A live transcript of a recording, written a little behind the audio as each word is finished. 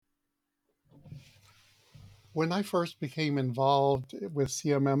When I first became involved with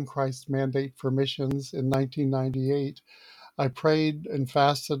CMM Christ Mandate for Missions in 1998, I prayed and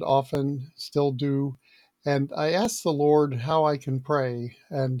fasted often, still do, and I asked the Lord how I can pray,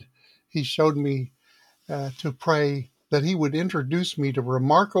 and He showed me to pray that He would introduce me to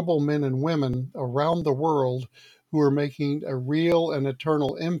remarkable men and women around the world who are making a real and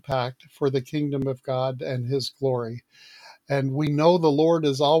eternal impact for the kingdom of God and His glory. And we know the Lord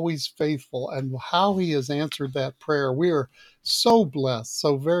is always faithful, and how He has answered that prayer. We are so blessed,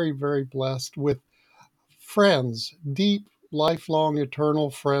 so very, very blessed with friends, deep, lifelong, eternal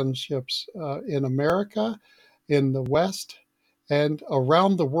friendships in America, in the West, and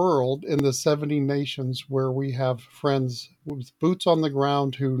around the world in the 70 nations where we have friends with boots on the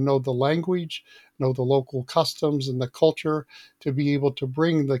ground who know the language, know the local customs and the culture to be able to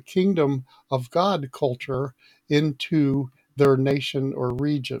bring the kingdom of God culture into their nation or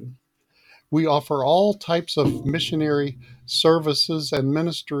region. We offer all types of missionary services and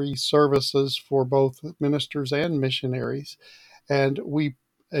ministry services for both ministers and missionaries. And we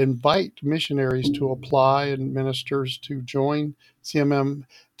invite missionaries to apply and ministers to join CMM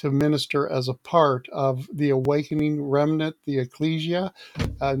to minister as a part of the awakening remnant, the ecclesia,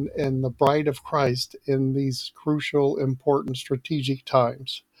 and the bride of Christ in these crucial, important, strategic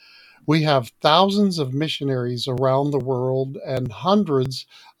times. We have thousands of missionaries around the world and hundreds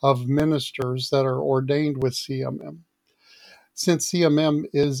of ministers that are ordained with CMM. Since CMM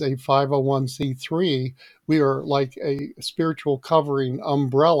is a 501c3, we are like a spiritual covering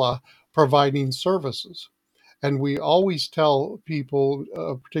umbrella providing services. And we always tell people,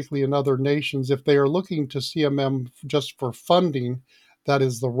 particularly in other nations, if they are looking to CMM just for funding, that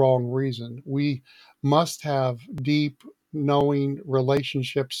is the wrong reason. We must have deep, knowing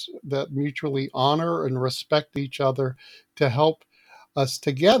relationships that mutually honor and respect each other to help us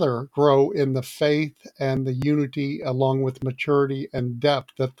together grow in the faith and the unity, along with maturity and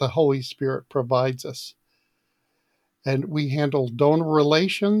depth that the Holy Spirit provides us. And we handle donor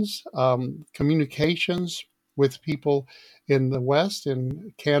relations, communications with people in the West.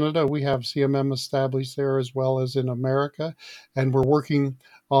 In Canada, we have CMM established there as well as in America. And we're working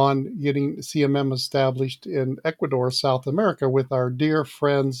on getting CMM established in Ecuador, South America, with our dear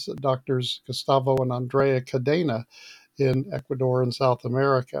friends, Doctors Gustavo and Andrea Cadena in Ecuador and South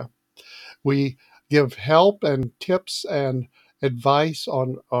America. We give help and tips and advice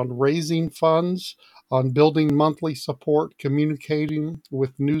on raising funds, on building monthly support, communicating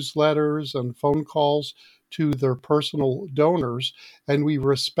with newsletters and phone calls to their personal donors. And we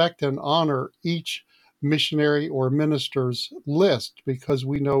respect and honor each missionary or minister's list because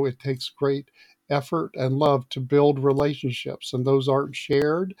we know it takes great effort and love to build relationships, and those aren't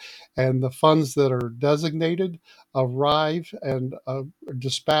shared. And the funds that are designated arrive and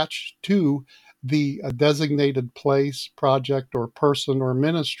dispatched to the designated place, project, or person or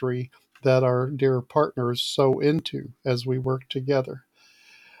ministry that our dear partners sow into as we work together.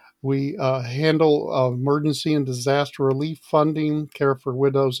 We handle emergency and disaster relief funding, care for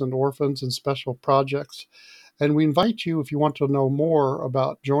widows and orphans, and special projects. And we invite you, if you want to know more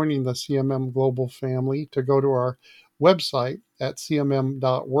about joining the CMM Global family, to go to our website at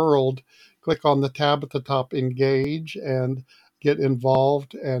cmm.world, click on the tab at the top, Engage, and get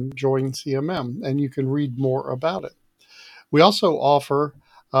involved and join CMM. And you can read more about it. We also offer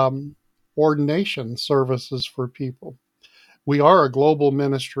ordination services for people. We are a global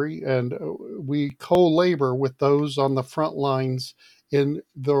ministry, and we co-labor with those on the front lines in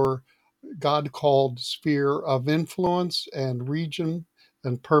their God-called sphere of influence and region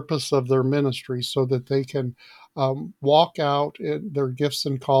and purpose of their ministry so that they can walk out in their gifts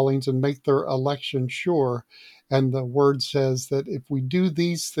and callings and make their election sure. And the word says that if we do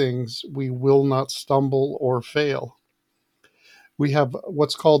these things, we will not stumble or fail. We have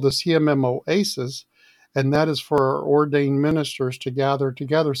what's called the CMM Oasis, and that is for our ordained ministers to gather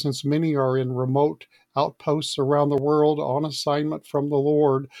together. Since many are in remote outposts around the world on assignment from the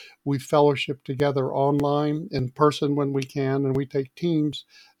Lord, we fellowship together online, in person when we can, and we take teams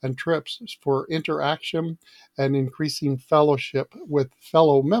and trips for interaction and increasing fellowship with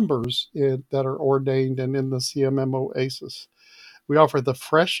fellow members that are ordained and in the CMM Oasis. We offer the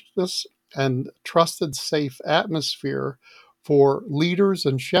freshness and trusted, safe atmosphere for leaders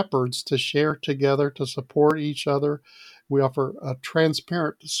and shepherds to share together, to support each other. We offer a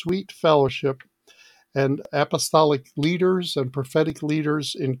transparent, sweet fellowship, and apostolic leaders and prophetic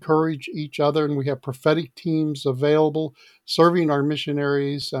leaders encourage each other. And we have prophetic teams available serving our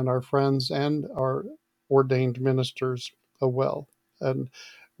missionaries and our friends and our ordained ministers well. And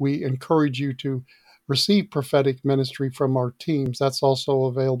we encourage you to receive prophetic ministry from our teams. That's also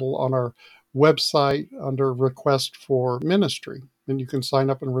available on our website under Request for Ministry. And you can sign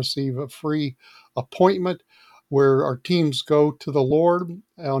up and receive a free appointment where our teams go to the Lord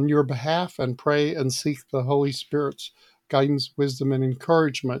on your behalf and pray and seek the Holy Spirit's guidance, wisdom, and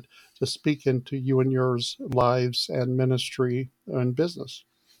encouragement to speak into you and yours lives and ministry and business.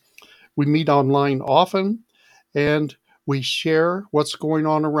 We meet online often, and we share what's going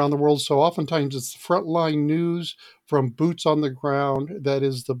on around the world. So oftentimes it's frontline news from boots on the ground that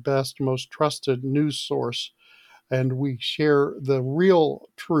is the best, most trusted news source. And we share the real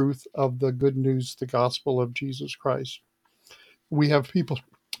truth of the good news, the gospel of Jesus Christ. We have people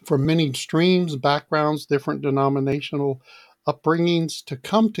from many streams, backgrounds, different denominational upbringings to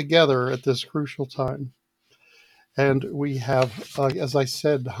come together at this crucial time. And we have, as I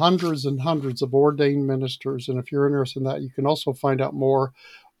said, hundreds and hundreds of ordained ministers. And if you're interested in that, you can also find out more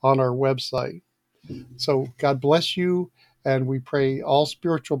on our website. So God bless you. And we pray all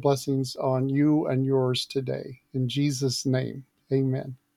spiritual blessings on you and yours today. In Jesus' name, amen.